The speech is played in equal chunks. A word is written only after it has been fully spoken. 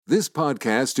This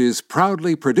podcast is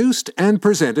proudly produced and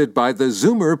presented by the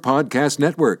Zoomer Podcast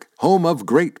Network, home of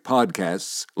great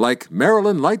podcasts like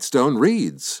Marilyn Lightstone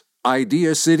Reads,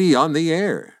 Idea City on the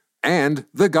Air, and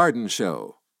The Garden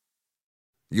Show.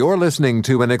 You're listening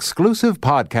to an exclusive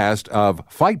podcast of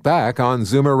Fight Back on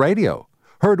Zoomer Radio,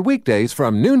 heard weekdays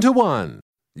from noon to 1.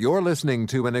 You're listening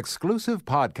to an exclusive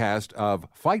podcast of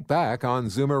Fight Back on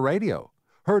Zoomer Radio,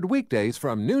 heard weekdays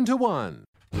from noon to 1.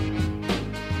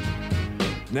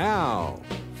 Now,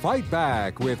 Fight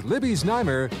Back with Libby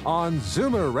Znaimer on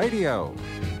Zoomer Radio.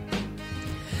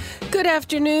 Good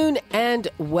afternoon and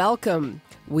welcome.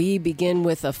 We begin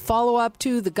with a follow-up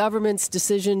to the government's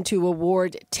decision to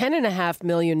award $10.5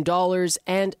 million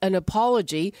and an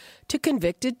apology to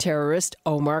convicted terrorist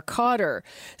Omar Khadr.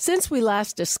 Since we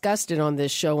last discussed it on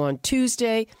this show on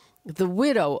Tuesday, the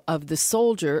widow of the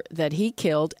soldier that he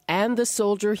killed and the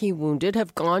soldier he wounded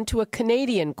have gone to a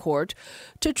Canadian court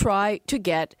to try to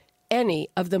get any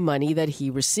of the money that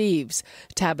he receives.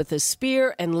 Tabitha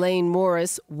Speer and Lane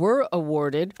Morris were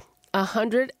awarded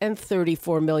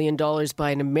 $134 million by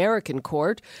an American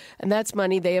court, and that's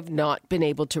money they have not been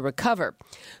able to recover.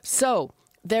 So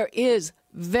there is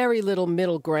very little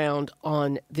middle ground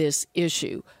on this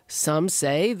issue. Some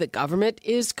say the government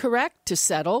is correct to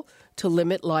settle to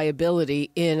limit liability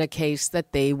in a case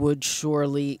that they would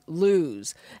surely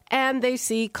lose. And they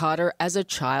see Khadr as a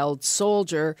child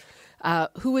soldier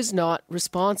who is not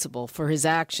responsible for his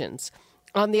actions.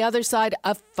 On the other side,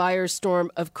 a firestorm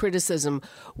of criticism.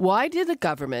 Why did the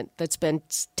government that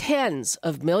spent tens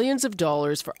of millions of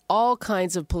dollars for all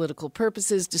kinds of political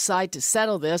purposes decide to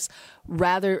settle this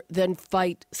rather than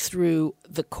fight through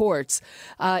the courts?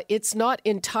 It's not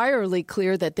entirely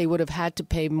clear that they would have had to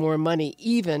pay more money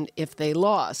even if they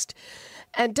lost.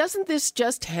 And doesn't this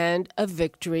just hand a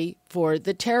victory for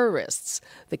the terrorists?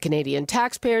 The Canadian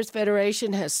Taxpayers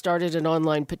Federation has started an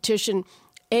online petition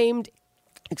aimed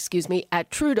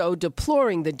at Trudeau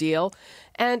deploring the deal,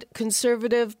 and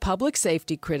conservative public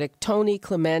safety critic Tony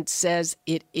Clement says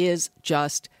it is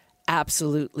just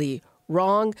absolutely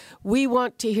wrong. We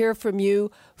want to hear from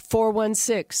you.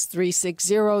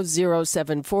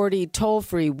 416-360-0740,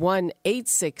 toll-free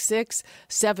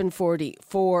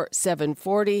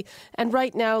 1-866-740-4740. And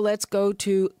right now, let's go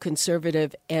to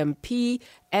Conservative MP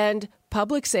and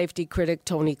public safety critic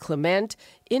Tony Clement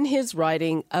in his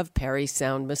writing of Parry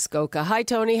Sound, Muskoka. Hi,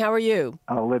 Tony. How are you?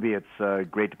 Oh, Libby, it's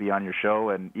great to be on your show,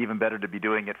 and even better to be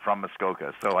doing it from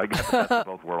Muskoka. So I get the best of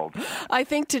both worlds. I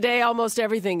think today almost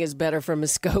everything is better from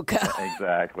Muskoka.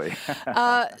 Exactly.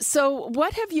 So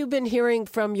what have you been hearing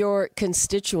from your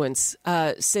constituents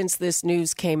since this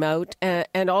news came out,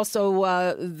 and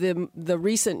also the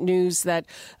recent news that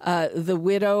the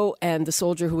widow and the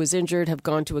soldier who was injured have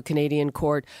gone to a Canadian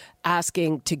court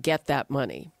asking to get that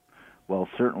money? Well,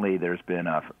 certainly there's been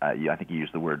I think you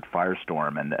used the word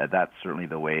firestorm, and that's certainly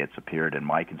the way it's appeared in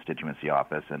my constituency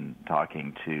office. And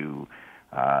talking to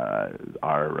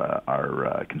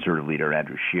our Conservative leader,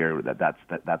 Andrew Scheer, that's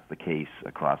the case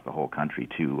across the whole country,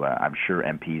 too. I'm sure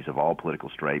MPs of all political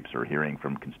stripes are hearing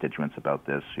from constituents about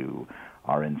this who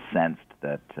are incensed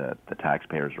that the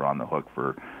taxpayers are on the hook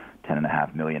for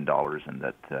 $10.5 million and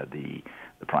that the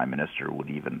Prime Minister would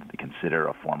even consider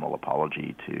a formal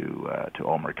apology to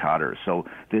Omar Khadr. So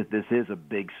this is a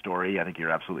big story. I think you're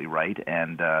absolutely right.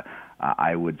 And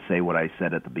I would say what I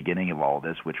said at the beginning of all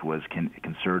this, which was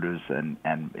conservatives and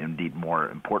indeed more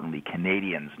importantly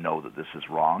Canadians know that this is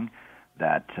wrong,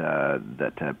 that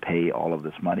pay all of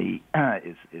this money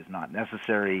is not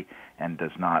necessary and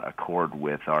does not accord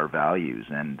with our values.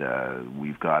 And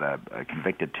we've got a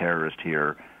convicted terrorist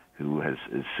here who is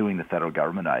suing the federal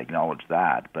government. I acknowledge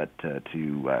that, but to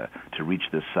reach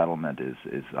this settlement is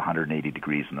 180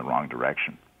 degrees in the wrong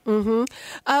direction. Mm-hmm.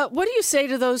 What do you say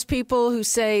to those people who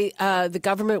say the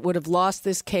government would have lost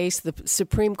this case? The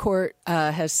Supreme Court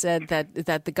has said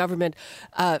that the government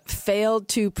failed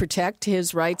to protect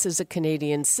his rights as a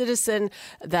Canadian citizen,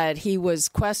 that he was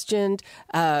questioned,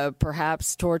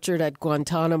 perhaps tortured at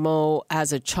Guantanamo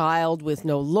as a child with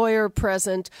no lawyer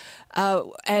present,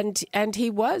 and he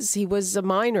was a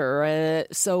minor.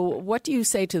 So what do you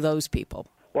say to those people?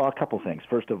 Well, a couple things.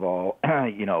 First of all,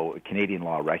 Canadian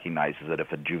law recognizes that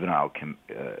if a juvenile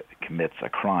commits a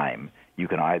crime, you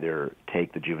can either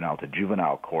take the juvenile to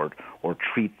juvenile court or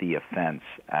treat the offense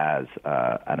as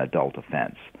an adult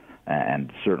offense.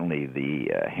 And certainly the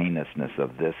heinousness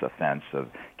of this offense of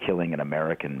killing an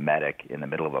American medic in the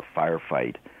middle of a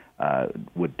firefight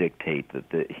would dictate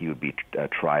that he would be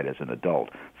tried as an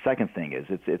adult. Second thing is,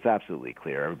 it's absolutely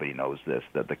clear, everybody knows this,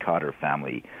 that the Khadr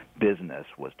family business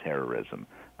was terrorism.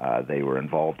 They were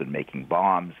involved in making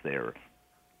bombs. They're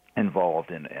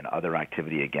involved in other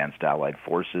activity against Allied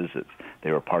forces.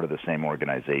 They were part of the same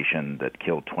organization that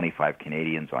killed 25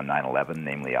 Canadians on 9/11,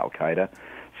 namely Al-Qaeda.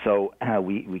 So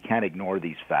we can't ignore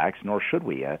these facts, nor should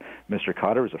we. Mr.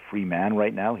 Khadr is a free man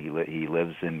right now. He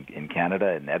lives in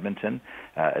Canada, in Edmonton.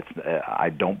 I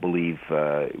don't believe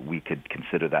we could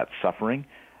consider that suffering.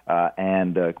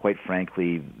 And quite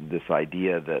frankly, this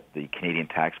idea that the Canadian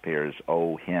taxpayers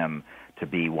owe him to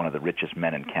be one of the richest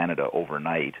men in Canada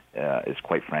overnight is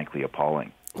quite frankly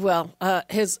appalling. Well,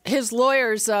 his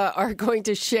lawyers are going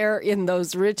to share in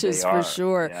those riches for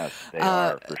sure. Yes, they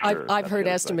are for sure. I've heard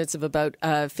estimates of about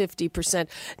 50%.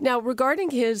 Now, regarding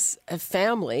his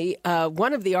family,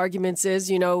 one of the arguments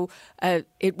is,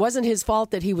 it wasn't his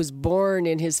fault that he was born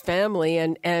in his family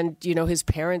and his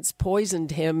parents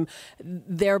poisoned him,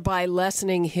 thereby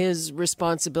lessening his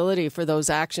responsibility for those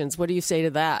actions. What do you say to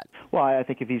that? Well, I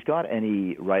think if he's got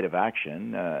any right of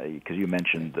action, because you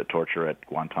mentioned the torture at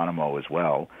Guantanamo as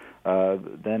well,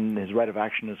 then his right of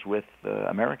action is with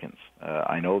Americans.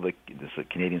 I know the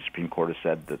Canadian Supreme Court has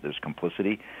said that there's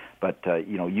complicity, but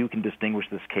you can distinguish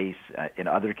this case in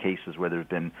other cases where there's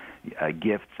been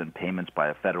gifts and payments by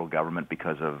a federal government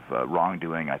because of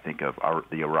wrongdoing. I think of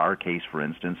the Arar case, for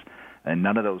instance, and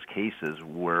none of those cases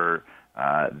were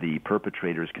the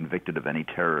perpetrators convicted of any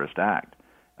terrorist act.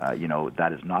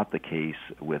 That is not the case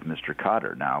with Mr.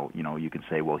 Khadr. Now, you can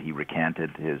say, well, he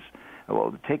recanted his.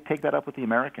 Well, take that up with the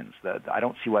Americans. I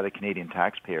don't see why the Canadian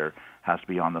taxpayer has to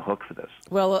be on the hook for this.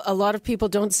 Well, a lot of people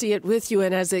don't see it with you.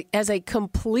 And as a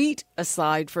complete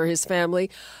aside for his family,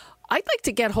 I'd like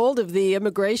to get hold of the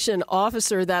immigration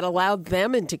officer that allowed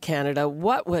them into Canada.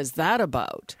 What was that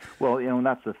about? Well, and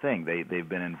that's the thing. They've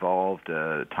been involved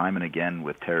time and again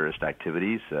with terrorist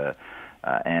activities.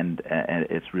 And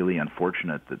it's really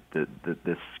unfortunate that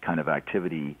this kind of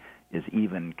activity is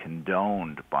even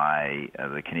condoned by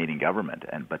the Canadian government.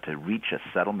 But to reach a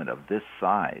settlement of this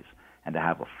size and to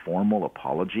have a formal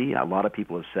apology, a lot of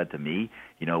people have said to me,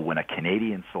 when a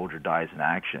Canadian soldier dies in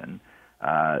action,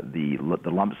 the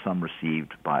lump sum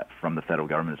received from the federal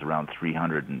government is around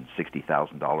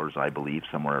 $360,000, I believe,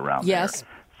 somewhere around there.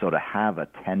 So to have a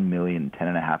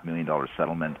 $10.5 million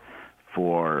settlement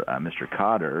for Mr.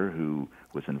 Khadr, who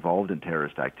was involved in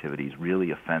terrorist activities,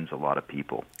 really offends a lot of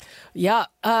people. Yeah.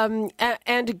 And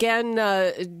again,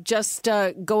 just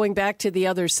going back to the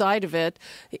other side of it,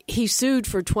 he sued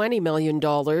for $20 million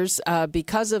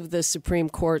because of the Supreme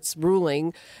Court's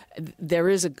ruling. There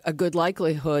is a good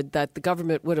likelihood that the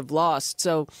government would have lost.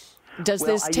 So does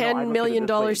this $10 million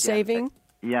saving?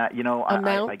 Yeah,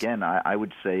 I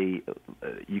would say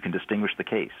you can distinguish the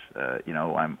case.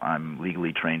 I'm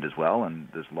legally trained as well, and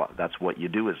that's what you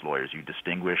do as lawyers. You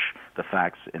distinguish the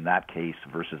facts in that case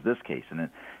versus this case. And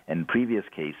in previous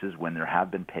cases, when there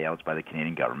have been payouts by the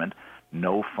Canadian government,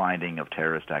 no finding of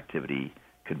terrorist activity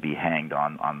could be hanged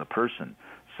on the person.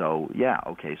 So,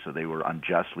 so they were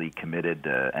unjustly committed,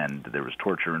 and there was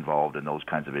torture involved, and those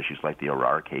kinds of issues, like the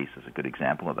Arar case is a good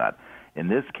example of that. In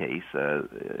this case,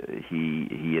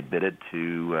 he admitted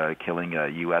to killing a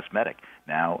U.S. medic.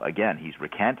 Now, again, he's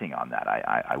recanting on that.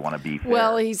 I want to be fair.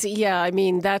 Well,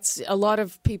 that's a lot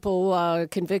of people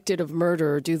convicted of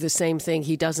murder do the same thing.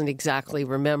 He doesn't exactly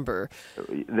remember.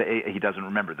 He doesn't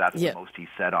remember. That's the most he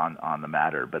said on the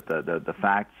matter. But the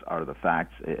facts are the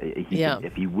facts.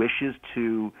 If he wishes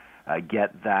to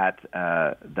get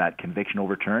that conviction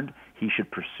overturned, he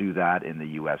should pursue that in the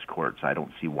U.S. courts. I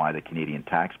don't see why the Canadian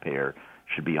taxpayer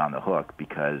should be on the hook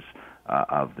because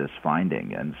of this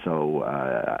finding. And so,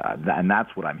 and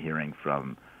that's what I'm hearing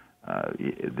from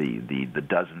the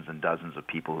dozens and dozens of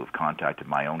people who've contacted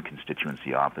my own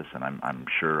constituency office, and I'm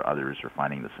sure others are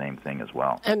finding the same thing as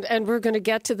well. And we're going to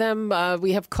get to them.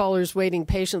 We have callers waiting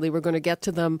patiently. We're going to get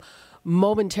to them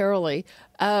momentarily.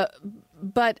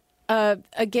 But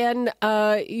again,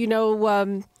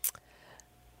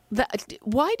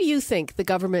 why do you think the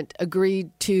government agreed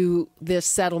to this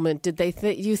settlement? Did they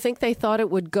you think they thought it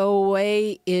would go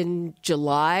away in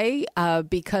July?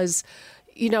 Because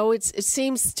it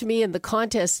seems to me in the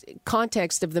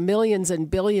context of the millions and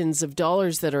billions of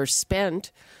dollars that are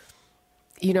spent,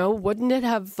 wouldn't it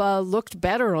have looked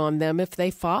better on them if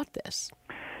they fought this?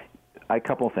 A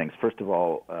couple of things. First of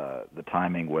all, the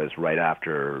timing was right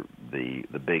after the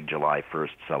big July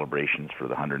 1st celebrations for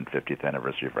the 150th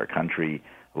anniversary of our country.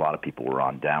 A lot of people were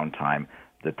on downtime.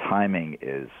 The timing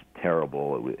is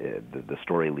terrible. The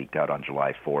story leaked out on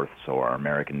July 4th, so our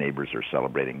American neighbors are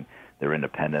celebrating their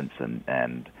independence, and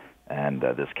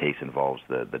this case involves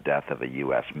the death of a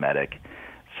U.S. medic.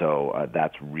 So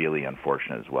that's really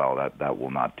unfortunate as well. That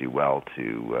will not do well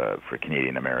for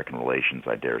Canadian-American relations,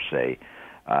 I dare say.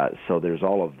 So there's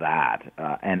all of that.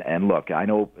 And look, I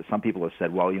know some people have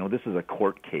said, well, this is a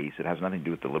court case. It has nothing to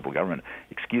do with the Liberal government.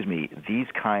 Excuse me, these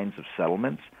kinds of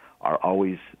settlements are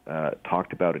always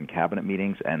talked about in cabinet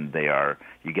meetings, and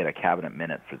you get a cabinet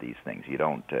minute for these things. You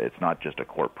don't. It's not just a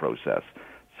court process.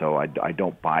 So I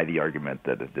don't buy the argument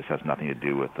that this has nothing to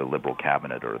do with the Liberal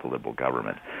cabinet or the Liberal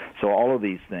government. So all of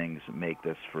these things make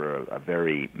this for a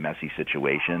very messy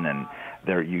situation. And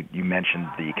you mentioned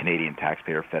the Canadian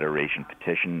Taxpayer Federation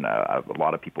petition. A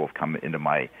lot of people have come into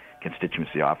my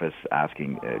constituency office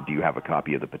asking, do you have a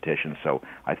copy of the petition? So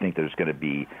I think there's going to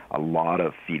be a lot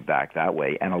of feedback that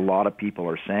way. And a lot of people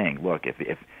are saying, look,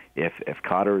 if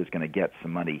Cotter is going to get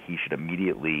some money, he should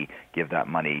immediately give that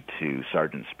money to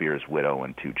Sergeant Spear's widow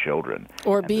and 2 children.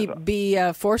 Or be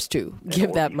forced to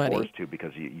give that money. Forced to,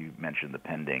 because you mentioned the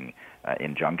pending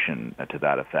injunction to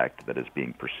that effect that is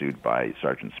being pursued by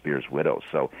Sergeant Spear's widow.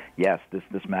 So, yes, this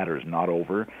matter is not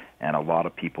over, and a lot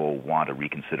of people want a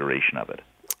reconsideration of it.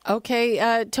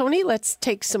 Okay, Tony, let's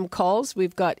take some calls.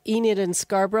 We've got Enid in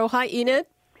Scarborough. Hi, Enid.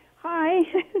 Hi.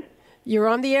 You're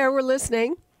on the air. We're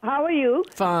listening. How are you?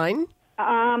 Fine.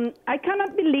 I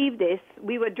cannot believe this.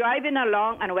 We were driving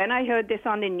along, and when I heard this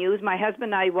on the news, my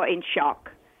husband and I were in shock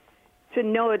to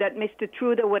know that Mr.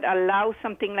 Trudeau would allow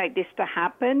something like this to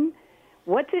happen.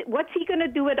 What's he going to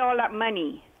do with all that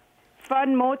money?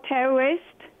 Fund more terrorists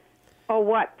or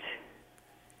what?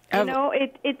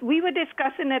 We were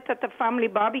discussing it at the family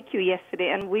barbecue yesterday,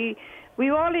 and we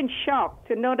were all in shock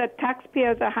to know that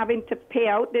taxpayers are having to pay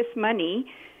out this money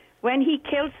when he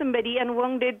killed somebody and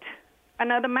wounded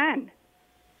another man.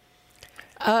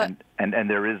 And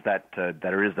there is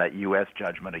that U.S.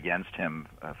 judgment against him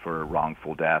for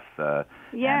wrongful death, and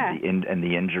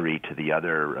the injury to the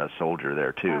other soldier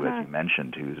there too, as you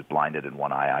mentioned, who's blinded in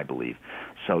one eye, I believe.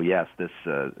 So yes, this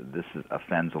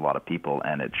offends a lot of people,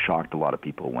 and it shocked a lot of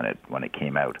people when it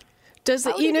came out. Does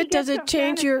it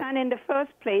change your? In the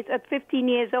first place, at 15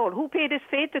 years old, who paid his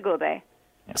fare to go there?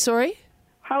 Yeah. Sorry.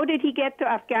 How did he get to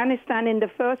Afghanistan in the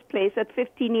first place at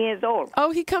 15 years old?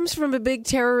 Oh, he comes from a big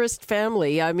terrorist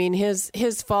family. I mean, his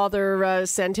father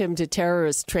sent him to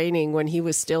terrorist training when he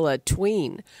was still a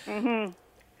tween. Mm-hmm.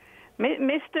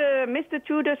 Mr.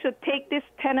 Trudeau should take this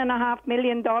 $10.5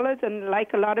 million and,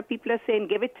 like a lot of people are saying,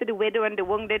 give it to the widow and the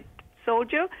wounded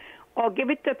soldier, or give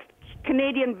it to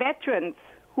Canadian veterans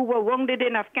who were wounded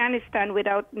in Afghanistan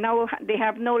now they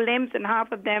have no limbs and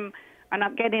half of them are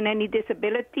not getting any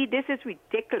disability. This is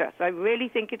ridiculous. I really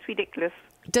think it's ridiculous.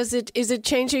 Is it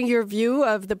changing your view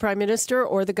of the Prime Minister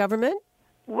or the government?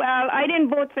 Well, I didn't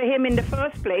vote for him in the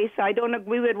first place. I don't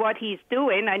agree with what he's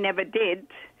doing. I never did.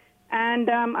 And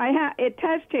it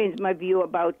has changed my view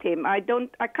about him. I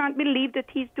can't believe that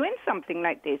he's doing something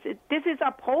like this. This is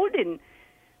upholding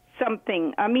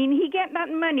something. I mean, he get that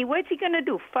money. What's he going to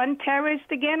do? Fund terrorists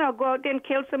again, or go out there and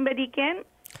kill somebody again?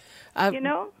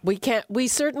 We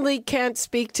certainly can't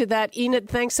speak to that. Enid,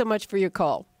 thanks so much for your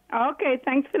call. Okay,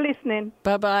 thanks for listening.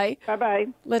 Bye-bye. Bye-bye.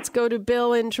 Let's go to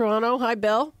Bill in Toronto. Hi,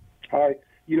 Bill. Hi.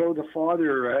 The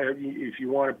father, if you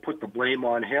want to put the blame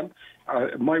on him,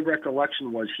 my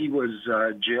recollection was he was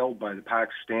jailed by the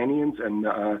Pakistanians, and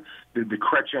the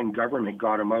Chrétien government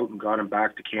got him out and got him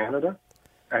back to Canada,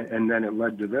 and then it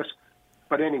led to this.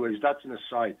 But anyways, that's an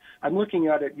aside. I'm looking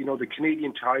at it, the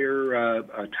Canadian Tire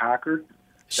attacker.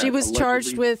 She was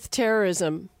charged with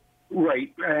terrorism.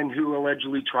 Right, and who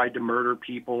allegedly tried to murder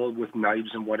people with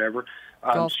knives and whatever.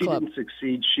 She didn't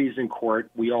succeed. She's in court.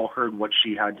 We all heard what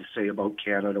she had to say about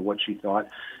Canada, what she thought.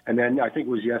 And then I think it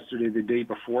was yesterday, the day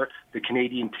before, the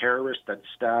Canadian terrorist that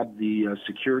stabbed the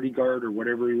security guard or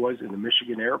whatever he was in the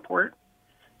Michigan airport.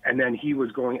 And then he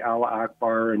was going Allah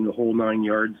Akbar and the whole 9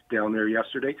 yards down there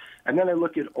yesterday. And then I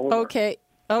look at Omar.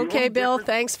 Okay, Bill,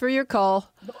 thanks for your call.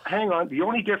 Hang on. The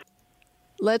only difference.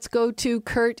 Let's go to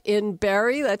Kurt in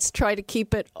Barrie. Let's try to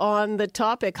keep it on the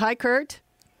topic. Hi, Kurt.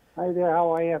 Hi there.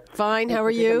 How are you? Fine. How are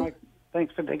you?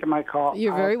 Thanks for taking my call.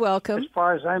 You're very welcome. As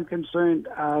far as I'm concerned,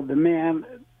 the man,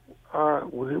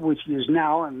 which he is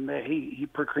now, and he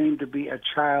proclaimed to be a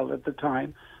child at the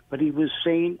time, but he was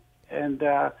sane and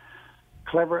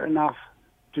clever enough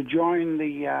to join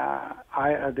the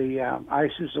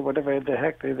ISIS or whatever the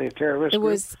heck the terrorist group. It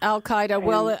was Al-Qaeda.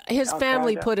 Well, his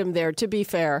family put him there, to be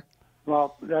fair.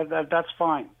 Well, that's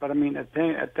fine. But, I mean, at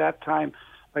that time,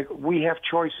 like, we have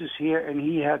choices here, and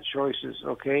he had choices,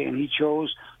 okay? And he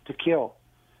chose to kill.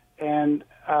 And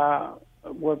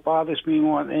what bothers me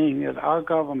more than anything is our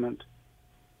government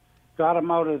got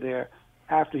him out of there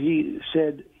after he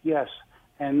said yes.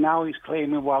 And now he's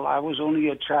claiming, well, I was only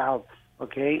a child,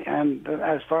 okay? And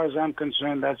as far as I'm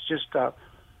concerned, that's just a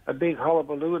big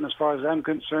hullabaloo. And as far as I'm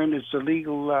concerned, it's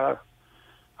illegal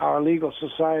our legal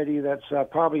society that's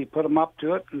probably put him up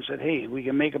to it and said, hey, we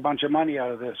can make a bunch of money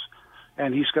out of this.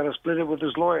 And he's got to split it with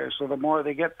his lawyer. So the more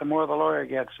they get, the more the lawyer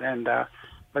gets. And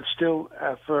but still,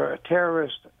 for a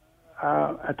terrorist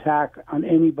attack on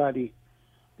anybody,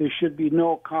 there should be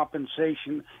no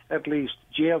compensation, at least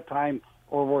jail time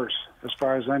or worse, as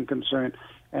far as I'm concerned.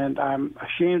 And I'm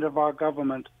ashamed of our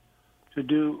government to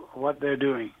do what they're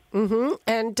doing. Mm-hmm.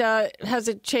 And has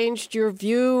it changed your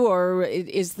view, or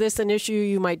is this an issue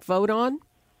you might vote on?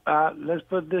 Let's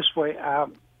put it this way.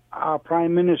 Our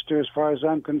prime minister, as far as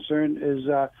I'm concerned, is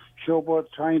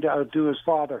showboat trying to outdo his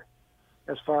father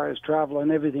as far as travel and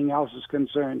everything else is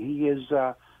concerned. He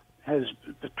has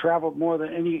traveled more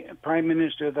than any prime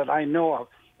minister that I know of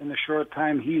in the short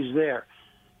time he's there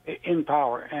in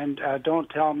power. And don't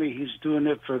tell me he's doing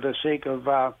it for the sake of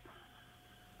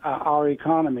our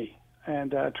economy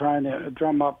and trying to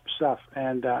drum up stuff.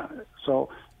 And so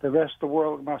the rest of the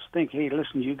world must think, hey,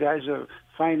 listen, you guys are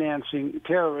financing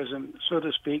terrorism, so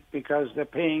to speak, because they're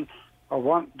paying or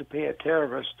want to pay a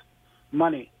terrorist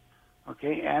money.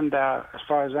 Okay, and as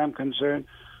far as I'm concerned,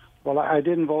 well, I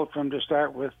didn't vote for him to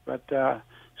start with, but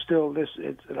still,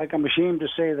 it's like I'm ashamed to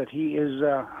say that he is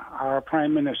our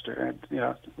prime minister, and,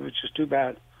 which is too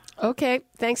bad. Okay,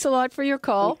 thanks a lot for your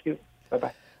call. Thank you.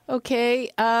 Bye-bye. Okay,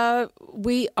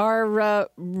 we are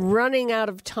running out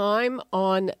of time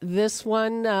on this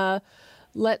one.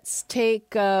 Let's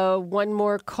take one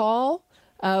more call.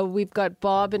 We've got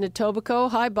Bob in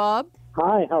Etobicoke. Hi, Bob.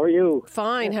 Hi, how are you?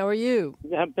 Fine, how are you?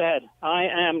 Not bad. I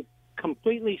am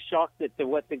completely shocked at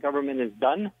what the government has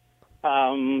done.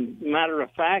 Matter of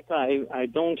fact, I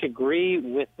don't agree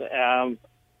with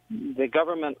the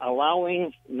government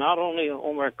allowing not only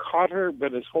Omar Khadr,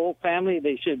 but his whole family.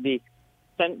 They should be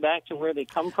sent back to where they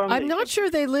come from. I'm not sure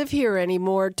they live here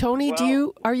anymore. Tony,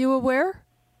 are you aware?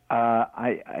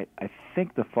 I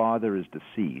think the father is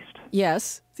deceased.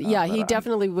 Yes. Yeah, he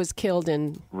definitely was killed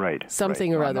in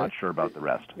something or other. I'm not sure about the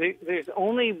rest. There's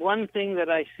only one thing that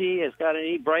I see has got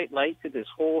any bright light to this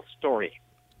whole story.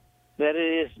 That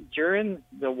it is during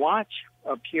the watch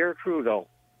of Pierre Trudeau,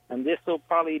 and this will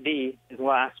probably be his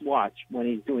last watch when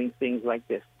he's doing things like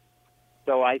this.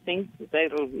 So I think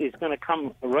that is going to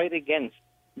come right against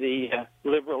the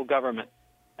Liberal government.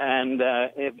 And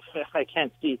if I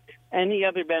can't see any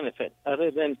other benefit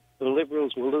other than the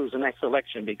Liberals will lose the next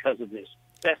election because of this.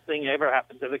 Best thing ever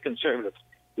happened to the Conservatives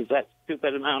is that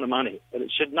stupid amount of money, but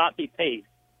it should not be paid.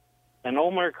 And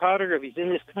Omar Khadr, if he's in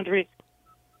this country,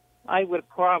 I would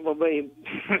probably,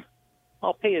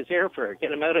 I'll pay his airfare,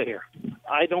 get him out of here.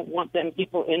 I don't want them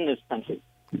people in this country.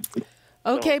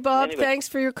 Okay, Bob, thanks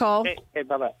for your call. Okay,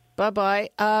 bye-bye. Bye-bye.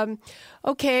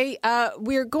 Okay,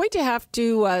 we're going to have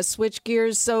to switch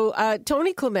gears. So,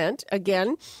 Tony Clement,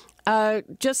 again,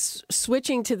 just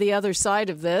switching to the other side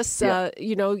of this,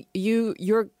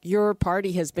 your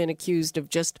party has been accused of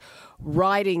just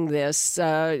riding this.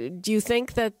 Do you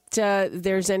think that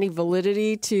there's any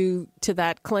validity to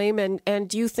that claim? And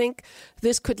do you think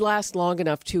this could last long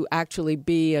enough to actually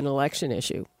be an election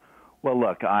issue? Well,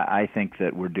 look, I think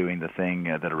that we're doing the thing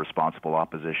that a responsible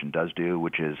opposition does do,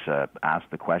 which is ask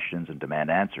the questions and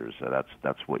demand answers.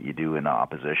 That's what you do in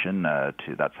opposition.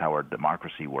 That's how our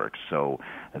democracy works. So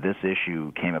this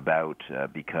issue came about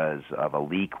because of a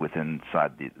leak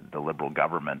inside the Liberal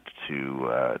government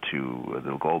to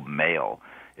the Globe and Mail.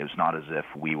 It was not as if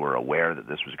we were aware that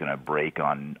this was going to break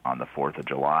on the 4th of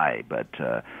July, but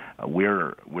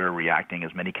we're reacting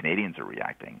as many Canadians are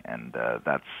reacting, and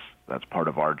that's part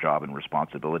of our job and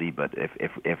responsibility. But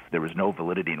if there was no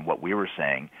validity in what we were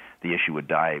saying, the issue would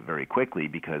die very quickly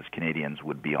because Canadians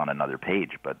would be on another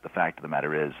page. But the fact of the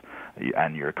matter is,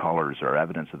 and your callers are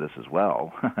evidence of this as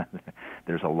well,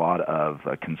 there's a lot of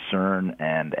concern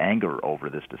and anger over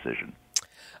this decision.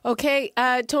 Okay,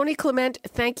 Tony Clement,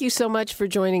 thank you so much for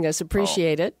joining us.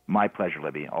 Appreciate it. My pleasure,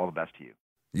 Libby. All the best to you.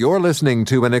 You're listening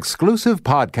to an exclusive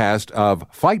podcast of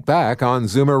Fight Back on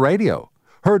Zoomer Radio.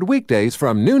 Heard weekdays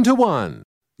from noon to 1.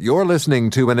 You're listening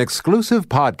to an exclusive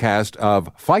podcast of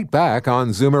Fight Back on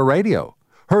Zoomer Radio.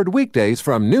 Heard weekdays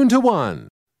from noon to 1.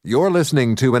 You're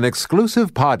listening to an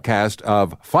exclusive podcast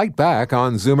of Fight Back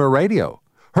on Zoomer Radio.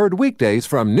 Heard weekdays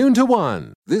from noon to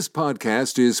 1. This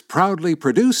podcast is proudly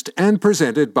produced and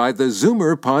presented by the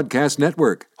Zoomer Podcast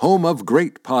Network, home of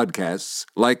great podcasts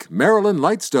like Marilyn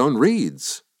Lightstone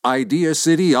Reads, Idea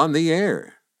City on the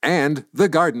Air, and The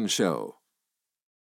Garden Show.